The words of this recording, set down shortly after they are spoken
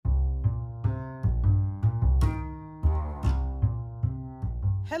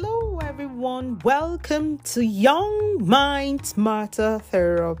Hello everyone, welcome to Young Minds Matter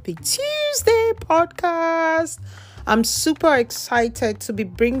Therapy Tuesday podcast. I'm super excited to be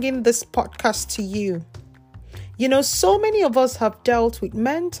bringing this podcast to you. So many of us have dealt with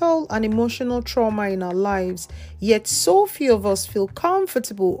mental and emotional trauma in our lives, yet so few of us feel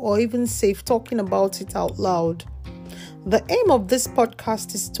comfortable or even safe talking about it out loud. The aim of this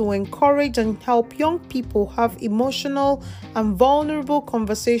podcast is to encourage and help young people have emotional and vulnerable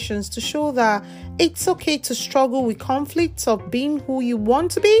conversations to show that it's okay to struggle with conflicts of being who you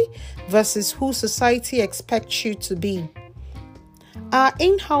want to be versus who society expects you to be. Our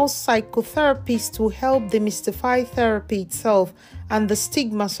in-house psychotherapists will help demystify therapy itself and the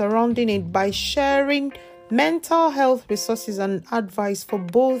stigma surrounding it by sharing mental health resources and advice for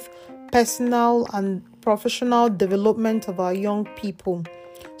both personal and professional development of our young people.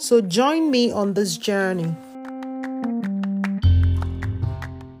 So join me on this journey.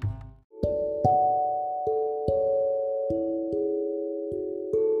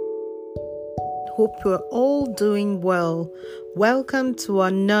 Hope you're all doing well. Welcome to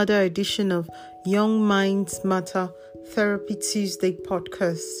another edition of Young Minds Matter Therapy Tuesday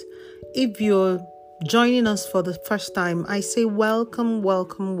podcast. If you're joining us for the first time, I say welcome,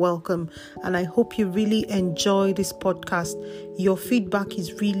 and I hope you really enjoy this podcast. Your feedback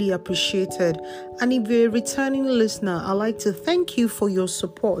is really appreciated, and if you're a returning listener, I'd like to thank you for your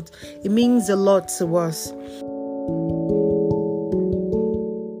support. It means a lot to us.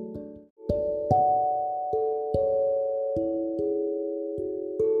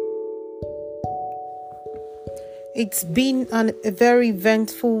 It's been a very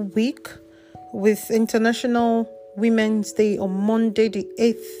eventful week with International Women's Day on Monday, the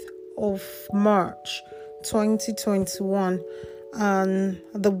 8th of March, 2021, and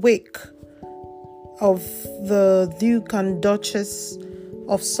the week of the Duke and Duchess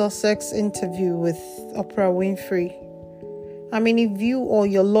of Sussex interview with Oprah Winfrey. If you or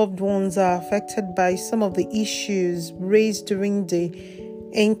your loved ones are affected by some of the issues raised during the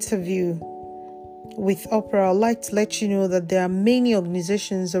interview with Oprah, I'd like to let you know that there are many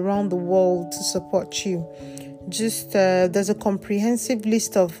organizations around the world to support you. There's a comprehensive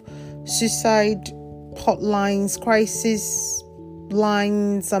list of suicide hotlines, crisis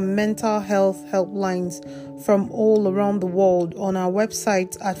lines, and mental health helplines from all around the world on our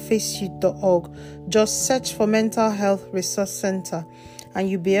website at faceyouth.org. Just search for Mental Health Resource Center and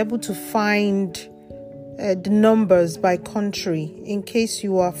you'll be able to find the numbers by country in case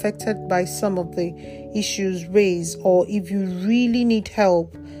you are affected by some of the issues raised, or if you really need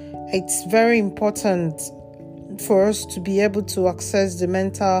help. It's very important for us to be able to access the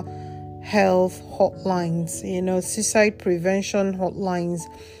mental health hotlines, suicide prevention hotlines,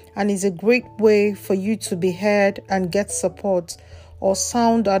 and it's a great way for you to be heard and get support or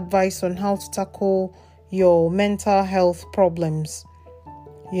sound advice on how to tackle your mental health problems.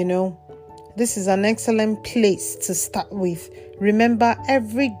 This is an excellent place to start with. Remember,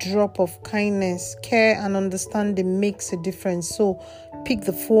 every drop of kindness, care, and understanding makes a difference. So pick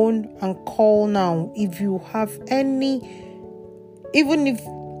the phone and call now if you have any, even if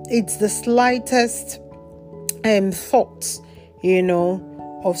it's the slightest thoughts,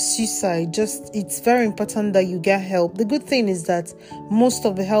 of suicide. It's very important that you get help. The good thing is that most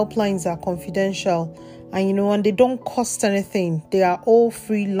of the helplines are confidential. And they don't cost anything. They are all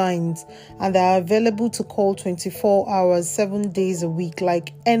free lines and they are available to call 24 hours, 7 days a week,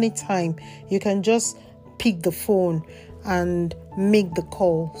 like anytime. You can just pick the phone and make the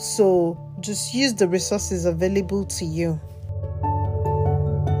call. So just use the resources available to you.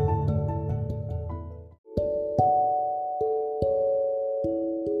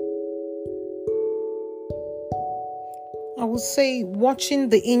 I would say watching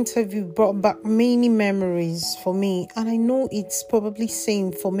the interview brought back many memories for me, and I know it's probably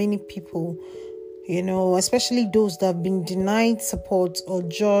same for many people, especially those that have been denied support or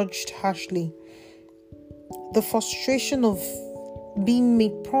judged harshly. The frustration of being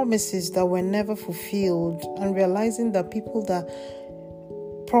made promises that were never fulfilled and realizing that people that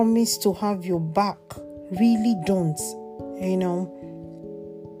promise to have your back really don't,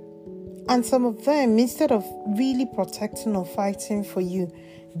 And some of them, instead of really protecting or fighting for you,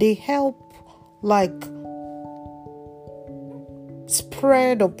 they help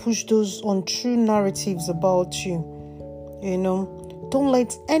spread or push those untrue narratives about you. Don't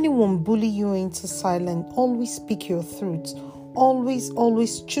let anyone bully you into silence. Always speak your truth.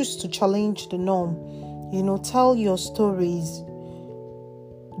 Always choose to challenge the norm. Tell your stories.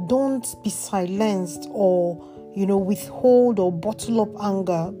 Don't be silenced or, withhold or bottle up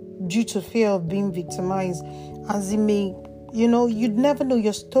anger due to fear of being victimized, as it may You'd never know.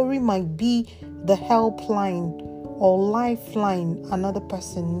 Your story might be the helpline or lifeline another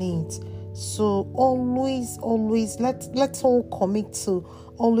person needs. So always, let's all commit to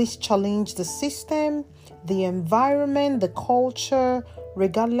always challenge the system, the environment, the culture,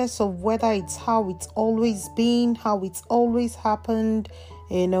 regardless of whether it's how it's always been, how it's always happened,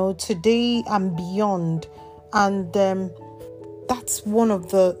 today and beyond. And that's one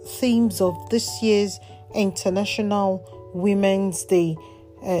of the themes of this year's International Women's Day.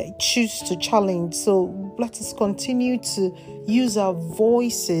 Choose to challenge. So let us continue to use our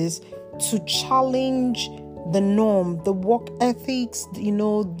voices to challenge the norm, the work ethics, in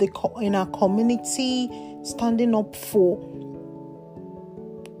our community, standing up for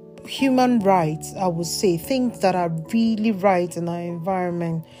human rights, I would say, things that are really right in our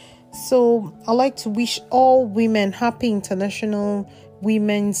environment. So I'd like to wish all women happy International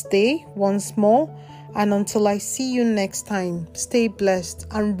Women's Day once more. And until I see you next time, stay blessed.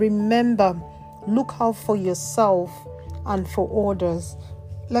 And remember, look out for yourself and for others.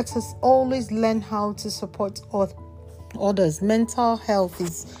 Let us always learn how to support others. Mental health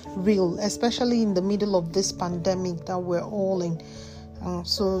is real, especially in the middle of this pandemic that we're all in.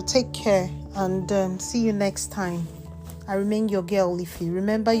 So take care and see you next time. I remain your girl, Ify.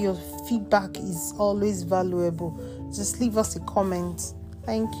 Remember, your feedback is always valuable. Just leave us a comment.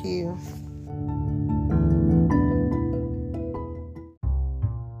 Thank you.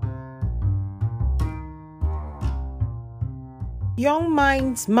 Young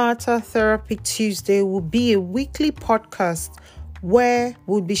Minds Matter Therapy Tuesday will be a weekly podcast where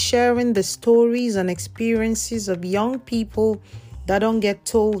we'll be sharing the stories and experiences of young people that don't get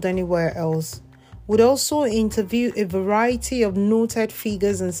told anywhere else. We'll also interview a variety of noted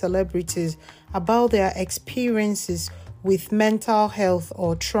figures and celebrities about their experiences with mental health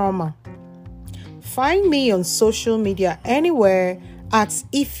or trauma. Find me on social media anywhere at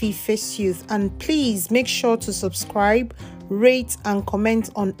Ify Face Youth, and please make sure to subscribe, rate and comment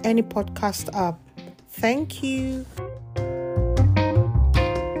on any podcast app. Thank you.